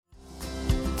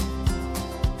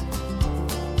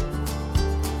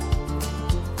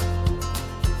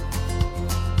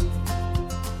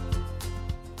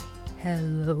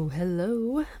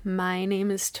Hello. My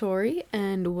name is Tori,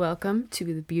 and welcome to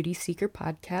the Beauty Seeker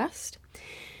podcast.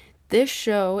 This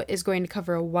show is going to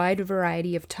cover a wide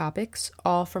variety of topics,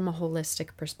 all from a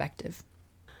holistic perspective.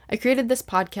 I created this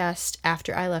podcast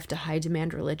after I left a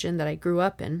high-demand religion that I grew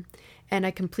up in, and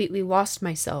I completely lost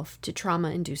myself to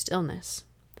trauma-induced illness.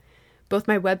 Both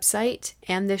my website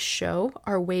and this show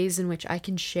are ways in which I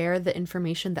can share the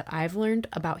information that I've learned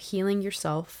about healing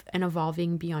yourself and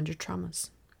evolving beyond your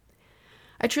traumas.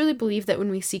 I truly believe that when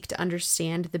we seek to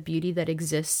understand the beauty that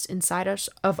exists inside us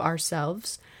of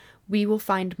ourselves, we will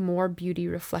find more beauty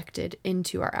reflected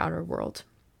into our outer world.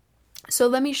 So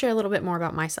let me share a little bit more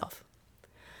about myself.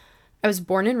 I was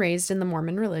born and raised in the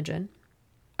Mormon religion.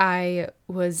 I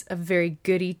was a very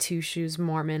goody two-shoes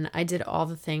Mormon. I did all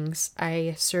the things.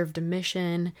 I served a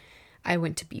mission. I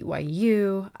went to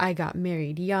BYU. I got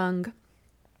married young.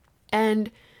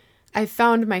 And I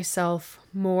found myself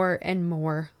more and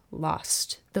more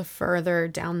lost the further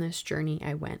down this journey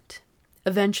I went.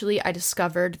 Eventually, I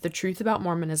discovered the truth about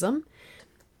Mormonism.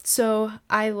 So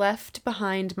I left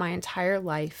behind my entire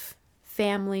life,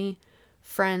 family,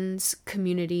 friends,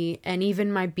 community, and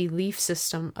even my belief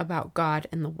system about God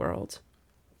and the world.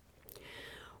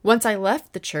 Once I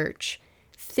left the church,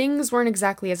 things weren't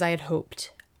exactly as I had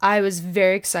hoped. I was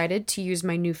very excited to use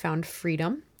my newfound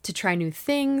freedom to try new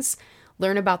things,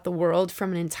 learn about the world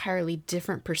from an entirely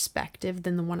different perspective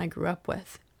than the one I grew up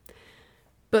with.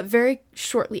 But very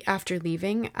shortly after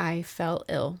leaving, I fell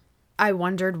ill. I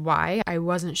wondered why. I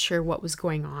wasn't sure what was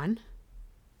going on.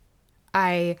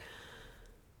 I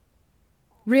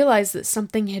realized that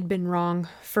something had been wrong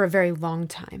for a very long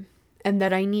time, and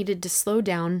that I needed to slow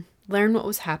down, learn what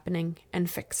was happening, and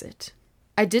fix it.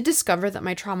 I did discover that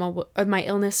my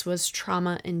illness was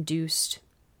trauma-induced,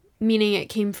 meaning it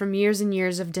came from years and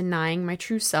years of denying my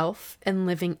true self and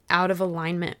living out of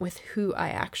alignment with who I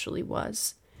actually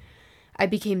was. I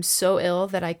became so ill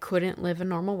that I couldn't live a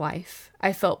normal life.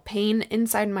 I felt pain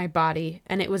inside my body,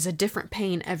 and it was a different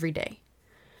pain every day.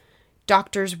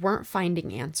 Doctors weren't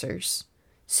finding answers,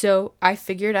 so I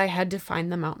figured I had to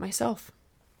find them out myself.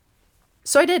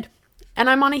 So I did, and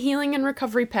I'm on a healing and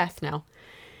recovery path now.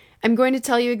 I'm going to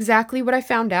tell you exactly what I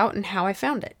found out and how I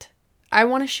found it. I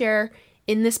want to share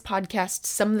in this podcast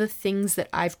some of the things that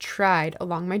I've tried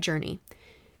along my journey,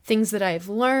 things that I've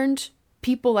learned,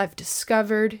 people I've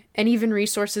discovered, and even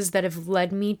resources that have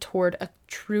led me toward a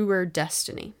truer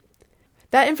destiny.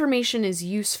 That information is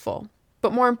useful,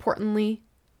 but more importantly,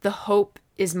 the hope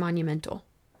is monumental.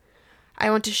 I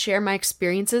want to share my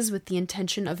experiences with the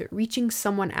intention of it reaching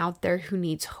someone out there who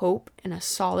needs hope and a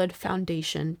solid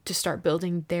foundation to start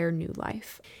building their new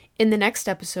life. In the next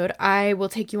episode, I will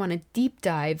take you on a deep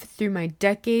dive through my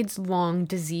decades-long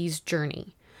disease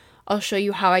journey. I'll show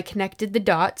you how I connected the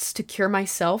dots to cure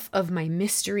myself of my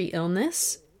mystery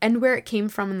illness and where it came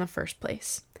from in the first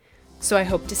place. So I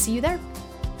hope to see you there.